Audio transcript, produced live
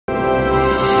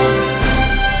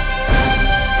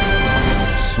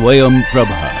Swayam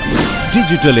Prabha.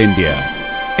 Digital India.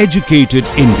 Educated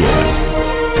India.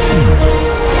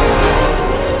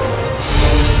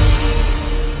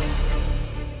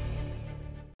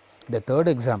 The third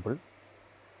example,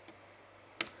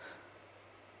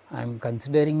 I am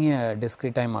considering a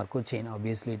discrete time Markov chain.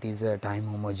 Obviously, it is a time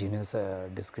homogeneous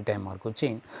discrete time Markov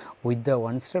chain with the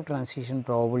one step transition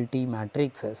probability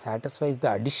matrix satisfies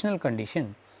the additional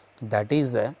condition, that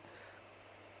is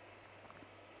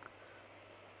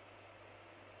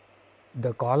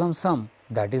the column sum,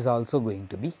 that is also going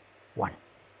to be 1.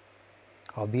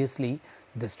 Obviously,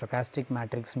 the stochastic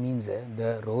matrix means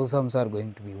the row sums are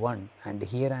going to be 1, and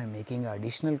here I am making an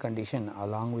additional condition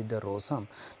along with the row sum,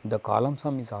 the column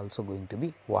sum is also going to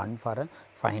be 1 for a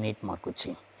finite Markov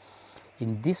chain.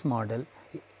 In this model,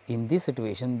 in this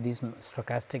situation, this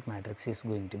stochastic matrix is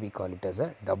going to be called as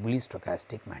a doubly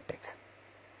stochastic matrix.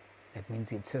 That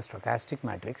means, it is a stochastic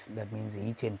matrix, that means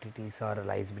each entities are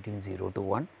lies between 0 to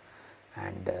 1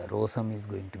 and row sum is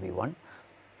going to be 1.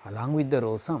 Along with the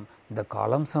row sum, the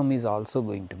column sum is also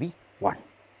going to be 1.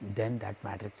 Then that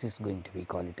matrix is going to be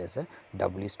called as a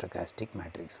doubly stochastic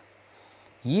matrix.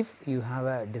 If you have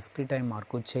a discrete time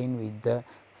Markov chain with the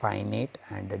finite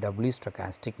and a doubly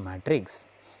stochastic matrix,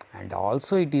 and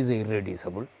also it is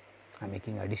irreducible, I am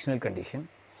making additional condition.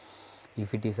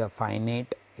 If it is a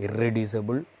finite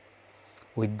irreducible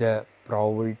with the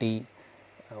probability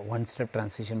one step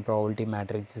transition probability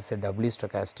matrix is a doubly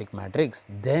stochastic matrix,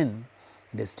 then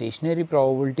the stationary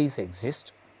probabilities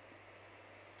exist,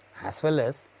 as well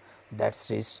as that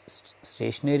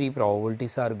stationary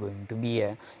probabilities are going to be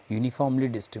a uniformly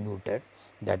distributed,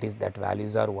 that is that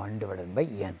values are 1 divided by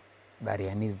n, where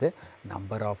n is the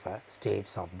number of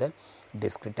states of the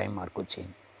discrete time Markov chain.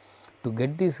 To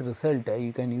get this result,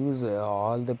 you can use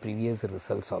all the previous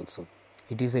results also.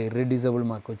 It is a irreducible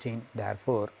Markov chain,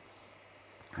 therefore,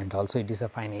 and also it is a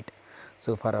finite.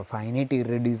 So, for a finite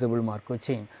irreducible Markov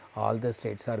chain, all the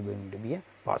states are going to be a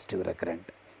positive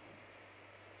recurrent.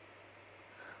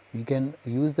 You can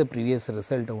use the previous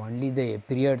result, only the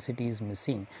aperiodicity is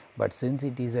missing, but since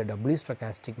it is a doubly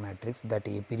stochastic matrix, that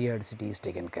aperiodicity is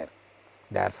taken care.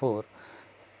 Therefore,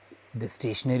 the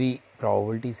stationary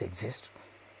probabilities exist.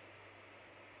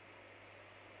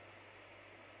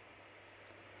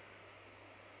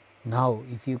 Now,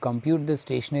 if you compute the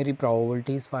stationary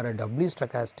probabilities for a doubly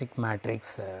stochastic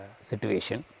matrix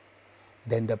situation,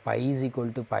 then the pi is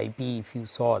equal to pi p if you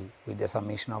solve with the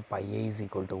summation of pi a is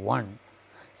equal to 1.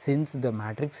 Since the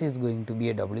matrix is going to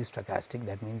be a doubly stochastic,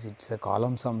 that means its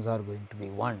column sums are going to be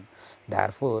 1.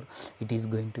 Therefore, it is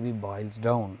going to be boils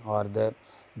down, or the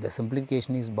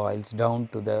simplification is boils down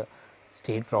to the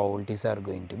state probabilities are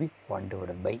going to be 1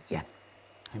 divided by n.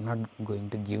 I am not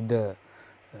going to give the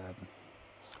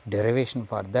derivation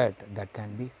for that, that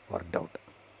can be worked out.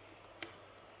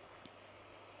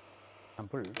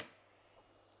 Example,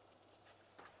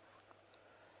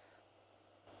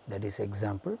 that is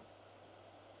example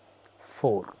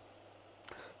 4.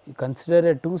 You consider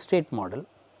a two state model.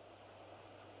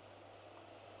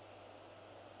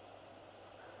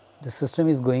 The system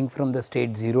is going from the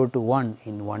state 0 to 1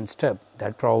 in one step,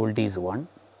 that probability is 1,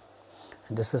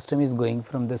 and the system is going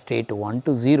from the state 1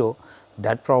 to 0,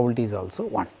 that probability is also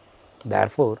 1.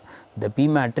 Therefore, the P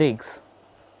matrix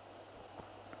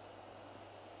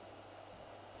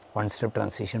one step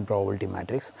transition probability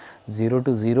matrix 0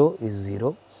 to 0 is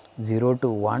 0, 0 to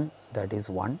 1 that is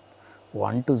 1,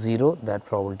 1 to 0 that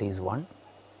probability is 1,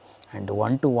 and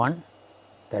 1 to 1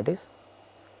 that is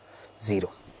 0.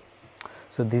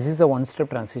 So, this is a one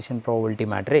step transition probability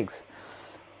matrix,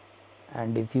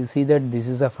 and if you see that this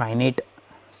is a finite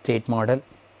state model,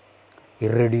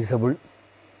 irreducible,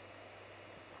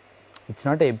 it is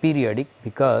not aperiodic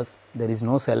because there is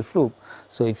no self loop.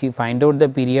 So, if you find out the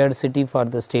periodicity for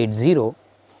the state 0,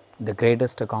 the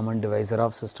greatest common divisor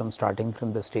of system starting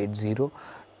from the state 0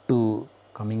 to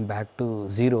coming back to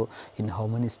 0, in how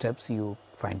many steps you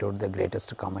find out the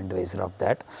greatest common divisor of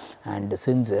that, and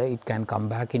since it can come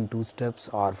back in 2 steps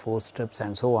or 4 steps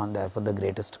and so on, therefore, the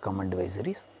greatest common divisor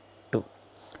is 2.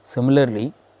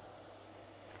 Similarly,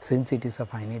 since it is a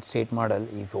finite state model,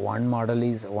 if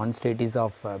one state is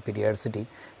of periodicity,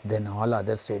 then all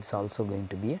other states also going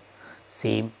to be a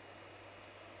same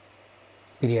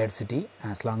periodicity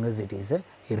as long as it is a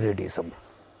irreducible.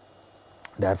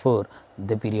 Therefore,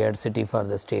 the periodicity for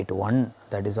the state 1,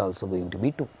 that is also going to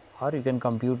be 2, or you can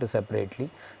compute separately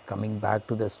coming back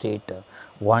to the state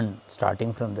 1,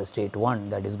 starting from the state 1,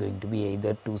 that is going to be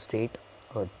either 2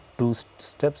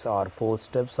 steps or 4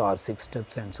 steps or 6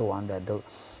 steps and so on, that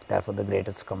therefore, the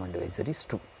greatest common divisor is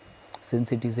 2.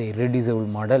 Since it is a irreducible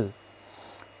model,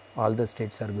 all the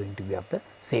states are going to be of the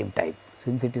same type.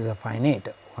 Since it is a finite,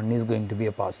 one is going to be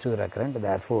a positive recurrent,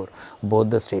 therefore, both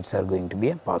the states are going to be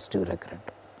a positive recurrent.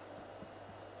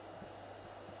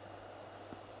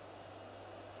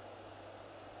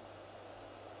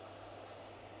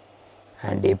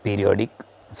 And a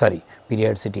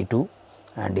periodicity 2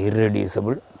 and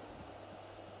irreducible.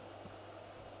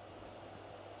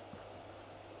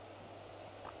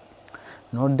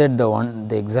 Note that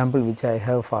the example which I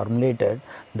have formulated,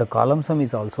 the column sum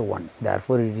is also 1,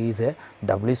 therefore, it is a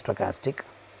doubly stochastic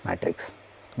matrix.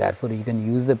 Therefore, you can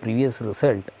use the previous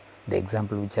result, the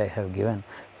example which I have given,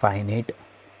 finite,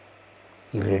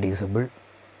 irreducible,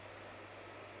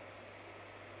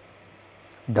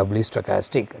 doubly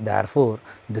stochastic, therefore,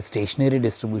 the stationary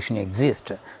distribution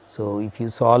exists. So, if you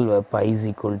solve pi is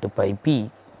equal to pi p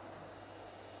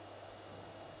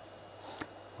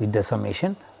with the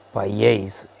summation, pi I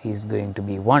is going to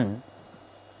be 1,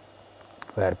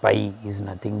 where pi is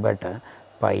nothing but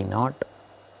pi naught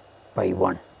pi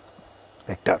 1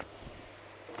 vector.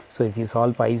 So, if you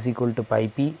solve pi is equal to pi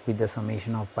p with the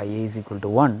summation of pi I is equal to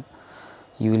 1,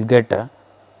 you will get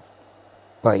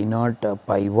pi naught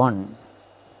pi 1,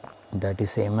 that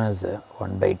is same as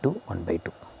 1 by 2 1 by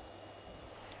 2.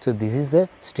 So, this is the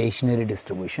stationary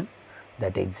distribution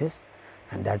that exists,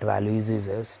 and that values is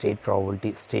a state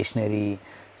probability, stationary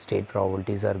state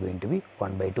probabilities are going to be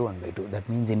 1 by 2 1 by 2. That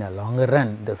means, in a longer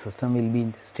run the system will be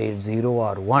in the state 0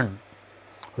 or 1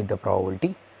 with the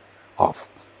probability of.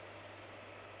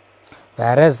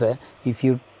 Whereas, if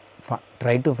you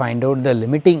try to find out the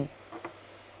limiting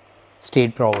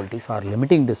state probabilities or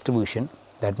limiting distribution,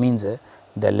 that means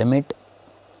the limit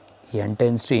n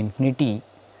tends to infinity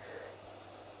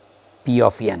p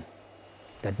of n,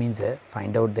 that means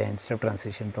find out the n step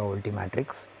transition probability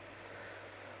matrix,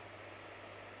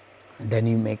 then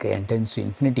you make n tends to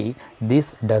infinity.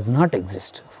 This does not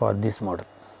exist for this model.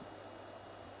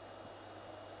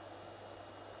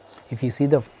 If you see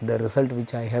the result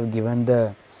which I have given,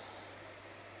 the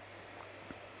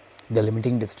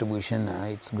limiting distribution,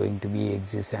 it is going to be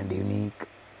exist and unique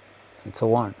and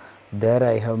so on. There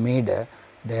I have made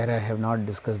there I have not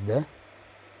discussed the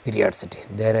periodicity,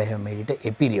 there I have made it a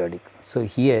aperiodic. So,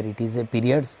 here it is a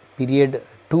period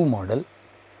 2 model.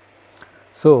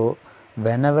 So,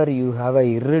 whenever you have a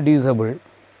irreducible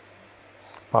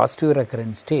positive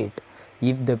recurrent state,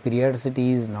 if the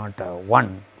periodicity is not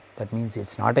 1, that means it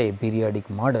is not a periodic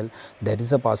model, there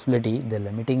is a possibility the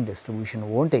limiting distribution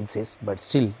will not exist, but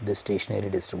still the stationary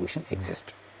distribution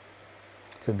exists.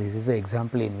 So, this is an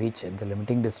example in which the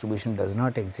limiting distribution does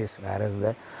not exist, whereas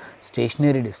the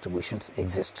stationary distributions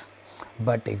exist.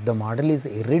 But if the model is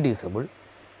irreducible,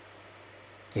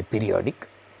 a periodic,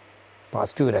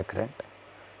 positive recurrent,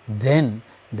 then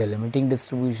the limiting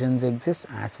distributions exist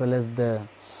as well as the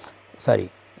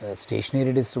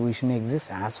stationary distribution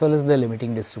exists as well as the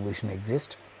limiting distribution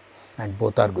exists, and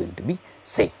both are going to be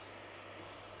same.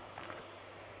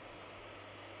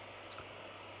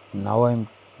 Now, I am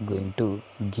going to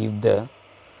give the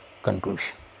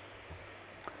conclusion.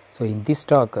 So, in this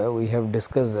talk we have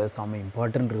discussed some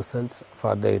important results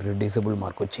for the irreducible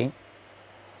Markov chain.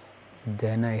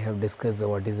 Then I have discussed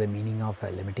what is the meaning of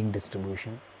a limiting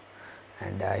distribution,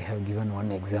 and I have given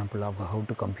one example of how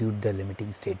to compute the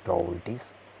limiting state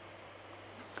probabilities.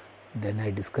 Then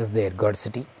I discussed the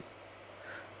ergodicity.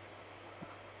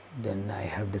 Then I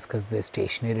have discussed the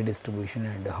stationary distribution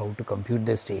and how to compute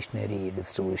the stationary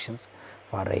distributions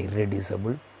for a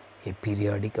irreducible, a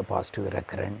periodic, a positive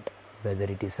recurrent, whether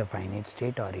it is a finite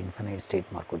state or infinite state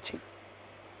Markov chain.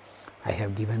 I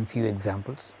have given few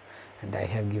examples, and I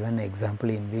have given an example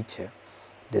in which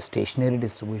the stationary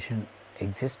distribution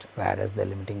exists, whereas the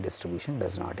limiting distribution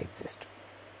does not exist.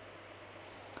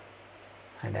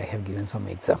 And I have given some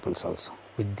examples also.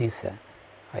 With this,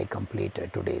 I complete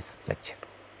today's lecture.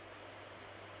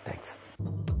 Thanks.